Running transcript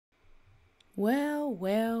Well,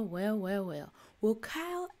 well, well, well, well. Will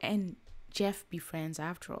Kyle and Jeff be friends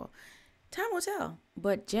after all? Time will tell.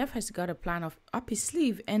 But Jeff has got a plan up his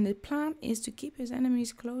sleeve, and the plan is to keep his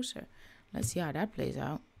enemies closer. Let's see how that plays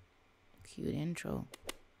out. Cute intro.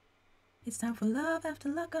 It's time for love after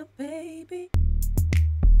lockup, baby.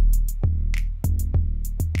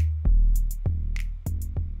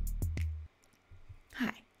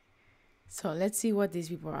 Hi. So let's see what these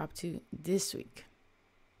people are up to this week.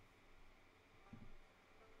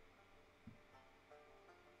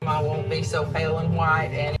 I won't be so pale and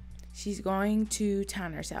white, and she's going to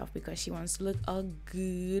tan herself because she wants to look all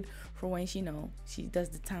good for when she does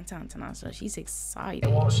the tan. So she's excited.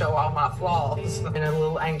 it won't show all my flaws. And I'm a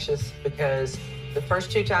little anxious because the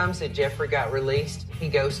first 2 times that Jeffrey got released, he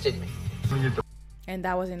ghosted me. And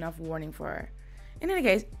that was enough warning for her. In any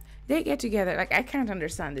case, they get together. Like, I can't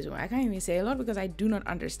understand this one. I can't even say a lot because I do not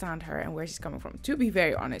understand her and where she's coming from. To be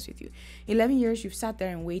very honest with you, 11 years you've sat there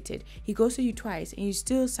and waited. He ghosted you twice and you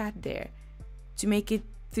still sat there to make it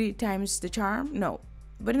 3 times the charm? No.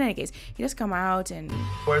 But in any case, he does come out and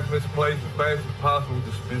away from this place as fast as possible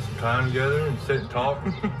to spend some time together and sit and talk,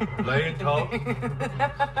 lay and talk.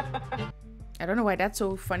 I don't know why that's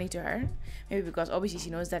so funny to her. Maybe because obviously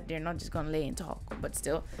she knows that they're not just gonna lay and talk. But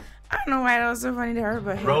still, I don't know why that was so funny to her.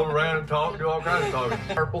 But hey. Roll around and talk, do all kinds of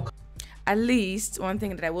talking. Purple. At least one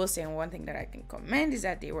thing that I will say and one thing that I can commend is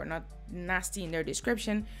that they were not nasty in their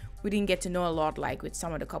description. We didn't get to know a lot, like with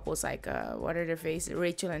some of the couples, like what are their faces,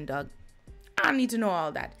 Rachel and Doug. I don't need to know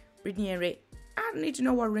all that. Brittany and Ray, I don't need to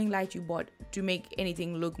know what ring light you bought to make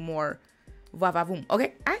anything look more va-va-voom.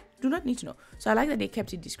 Okay, I do not need to know. So I like that they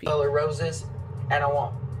kept it discreet. Color roses, and I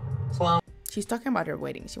want plum. She's talking about her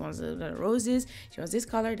wedding. She wants the roses. She wants this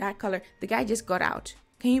color, that color. The guy just got out.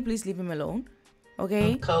 Can you please leave him alone?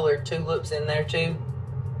 Okay. Colored tulips in there too.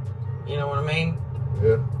 You know what I mean?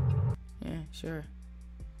 Yeah. Yeah, sure.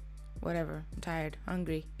 Whatever. I'm tired.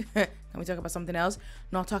 Hungry. Can we talk about something else?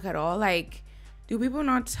 Not talk at all? Like, do people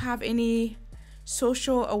not have any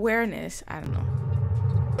social awareness? I don't know.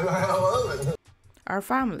 I love it. Our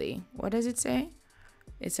family. What does it say?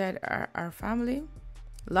 It said our family,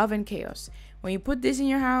 love and chaos. When you put this in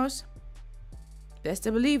your house, best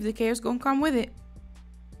to believe the chaos gonna come with it.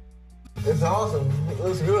 It's awesome. It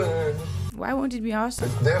looks good. Why won't it be awesome?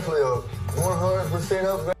 It's definitely a 100%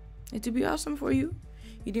 upgrade. It would be awesome for you.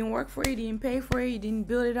 You didn't work for it, you didn't pay for it, you didn't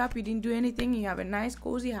build it up, you didn't do anything. You have a nice,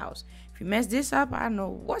 cozy house. If you mess this up, I don't know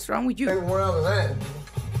what's wrong with you. Hey, where I was at.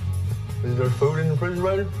 Is there food in the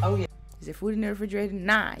refrigerator? Oh yeah. Is there food in the refrigerator?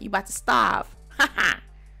 Nah, you about to starve. Haha.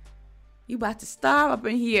 You about to starve up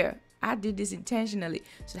in here. I did this intentionally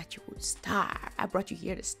so that you would starve. I brought you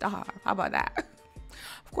here to starve. How about that?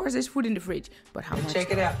 Of course, there's food in the fridge, but how much?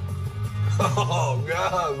 Check it out. Oh,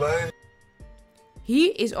 God, man. He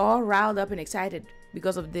is all riled up and excited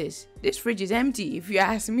because of this. This fridge is empty, if you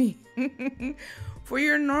ask me. For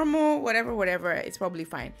your normal, whatever, it's probably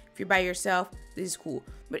fine. If you're by yourself, this is cool.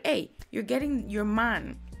 But hey, you're getting your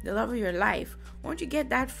man, the love of your life. Won't you get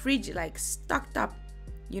that fridge like stocked up,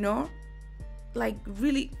 you know? Like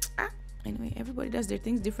really, anyway, everybody does their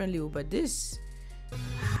things differently, but this,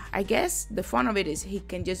 I guess the fun of it is he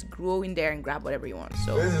can just grow in there and grab whatever he wants.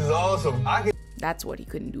 So This is awesome. I can that's what he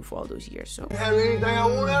couldn't do for all those years. So have anything I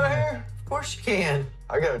want out of here. Of course you can.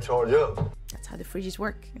 I gotta charge up. that's how the fridges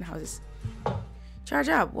work in houses. Charge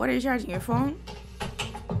up. What are you charging? Your phone?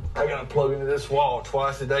 I gotta plug into this wall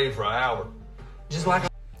twice a day for an hour. Just like a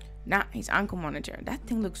Nah, his ankle monitor. That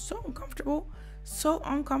thing looks so uncomfortable. So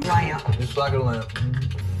uncomfortable. lamp. Just like a lamp.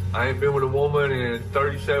 I ain't been with a woman in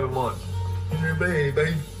 37 months.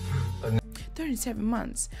 Baby. 37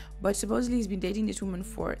 months. But supposedly he's been dating this woman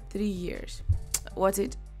for 3 years. What's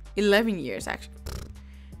it? 11 years actually.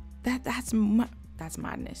 That's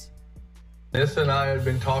madness. Anissa and I had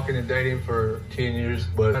been talking and dating for 10 years,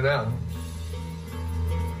 but I doubt.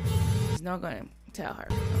 He's not gonna tell her.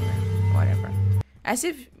 Whatever. As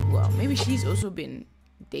if, well, maybe she's also been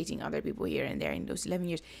dating other people here and there in those 11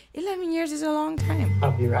 years. 11 years is a long time.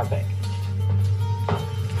 I'll be right back.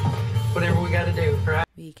 Whatever we gotta do, right?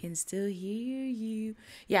 We can still hear you.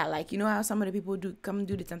 Yeah, like, you know how some of the people do come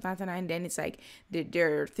do the tantantana and then it's like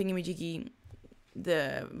their thingamajiggy,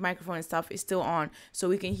 the microphone and stuff is still on. So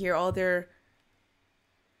we can hear all their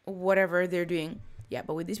whatever they're doing. Yeah,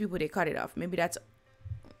 but with these people, they cut it off. Maybe that's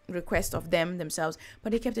request of themselves,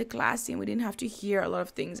 but they kept it classy and we didn't have to hear a lot of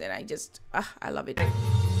things, and I love it.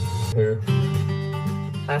 Here.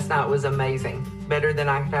 Last night was amazing. Better than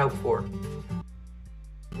I could hope for.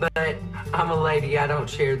 But I'm a lady, I don't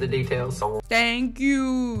share the details. Thank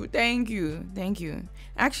you.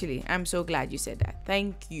 Actually, I'm so glad you said that.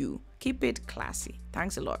 Thank you. Keep it classy.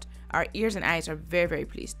 Thanks a lot. Our ears and eyes are very, very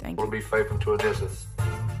pleased. Thank I you. want to be faithful to Anissa.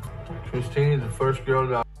 Christine is the first girl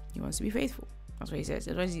that He wants to be faithful. That's what he says.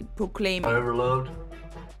 That's what he's proclaiming. I ever loved.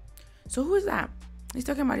 So who is that? He's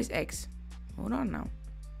talking about his ex. Hold on now.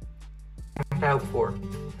 Out for.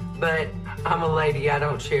 But I'm a lady. I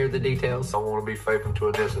don't share the details. I want to be faithful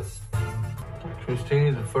to Anissa. Christine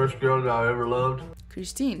is the first girl that I ever loved.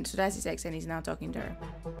 Christine. So that's his ex and he's now talking to her.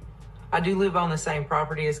 I do live on the same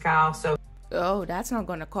property as Kyle, so Oh, that's not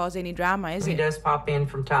going to cause any drama, is he it? does pop in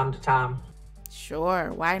from time to time.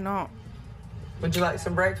 Sure. Why not? Would you like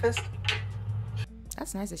some breakfast?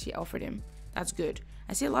 That's nice that she offered him. That's good.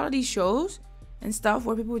 I see a lot of these shows and stuff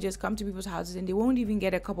where people just come to people's houses and they won't even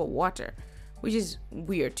get a cup of water, which is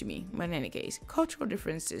weird to me. But in any case, cultural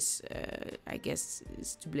differences, I guess,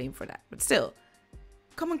 is to blame for that. But still,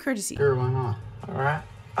 common courtesy. Sure, why not? All right.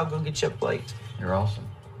 I'll go get you a plate. You're awesome.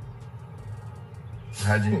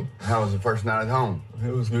 How was the first night at home?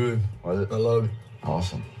 It was good. Was it? I loved it.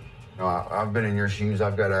 Awesome. No, I've been in your shoes.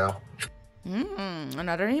 I've got out.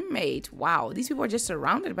 Another inmate. Wow, these people are just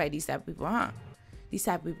surrounded by these type of people, huh? These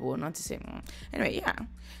type of people, not to say. Anyway, yeah,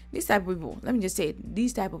 these type of people. Let me just say it.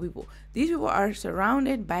 These type of people. These people are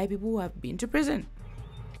surrounded by people who have been to prison.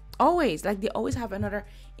 Always, like they always have another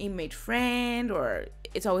inmate friend, or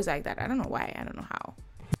it's always like that. I don't know why. I don't know how.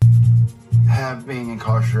 Have being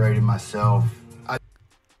incarcerated myself.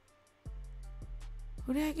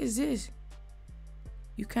 Who the heck is this?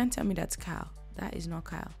 You can't tell me that's Kyle. That is not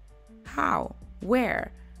Kyle. How?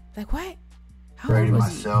 Where? Like what? How old was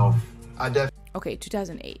myself. Okay,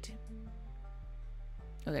 2008.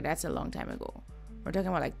 Okay, that's a long time ago. We're talking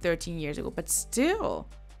about like 13 years ago, but still.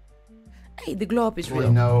 Hey, the glow up is We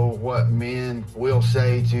real. know what men will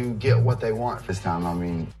say to get what they want this time. I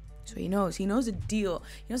mean, So he knows the deal.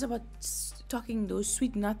 He knows about talking those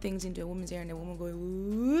sweet nothings into a woman's ear and the woman going,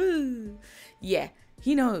 ooh. Yeah,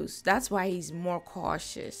 he knows. That's why he's more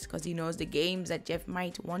cautious, because he knows the games that Jeff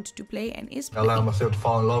might want to play and is I playing. allowed myself to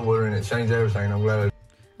fall in love with her and it changed everything. I'm glad.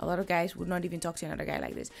 A lot of guys would not even talk to another guy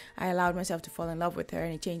like this. I allowed myself to fall in love with her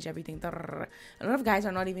and it changed everything. A lot of guys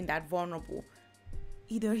are not even that vulnerable.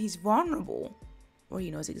 Either he's vulnerable or he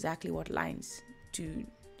knows exactly what lines to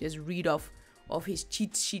just read off of his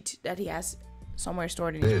cheat sheet that he has somewhere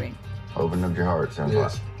stored in his brain. open up your heart, sounds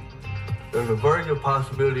Yes. There's a very good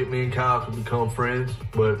possibility that me and Kyle could become friends,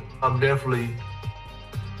 but I'm definitely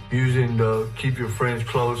using the keep your friends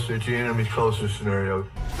close at your enemies closer scenario.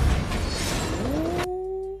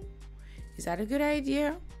 Ooh, is that a good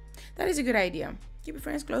idea? That is a good idea. Keep your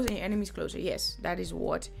friends close and your enemies closer. Yes, that is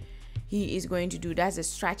what he is going to do. That's a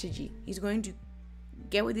strategy. He's going to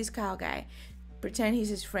get with this Kyle guy, pretend he's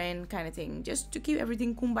his friend kind of thing, just to keep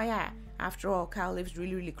everything kumbaya. After all, Kyle lives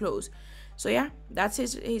really, really close. So yeah, that's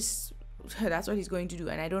his that's what he's going to do.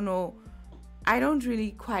 And I don't know, I don't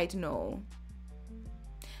really quite know.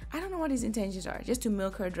 I don't know what his intentions are. Just to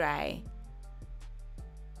milk her dry.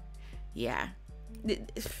 Yeah,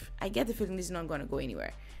 I get the feeling this is not going to go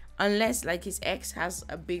anywhere. Unless like his ex has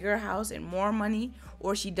a bigger house and more money,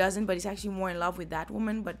 or she doesn't, but he's actually more in love with that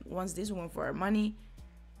woman, but wants this woman for her money.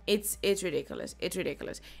 It's ridiculous. It's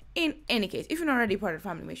ridiculous. In any case, if you're not already part of the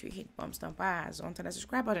family, make sure you hit the bump stomp ass onto that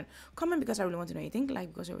subscribe button. Comment because I really want to know what you think.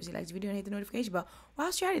 Like because you obviously like the video and hit the notification bell.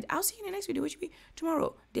 Whilst you're at it, I'll see you in the next video, which will be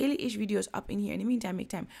tomorrow. Daily-ish videos up in here. In the meantime, make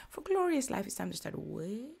time for glorious life. It's time to start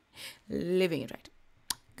living it right.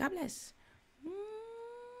 God bless.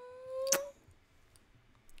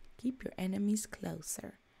 Keep your enemies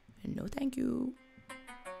closer. No, thank you.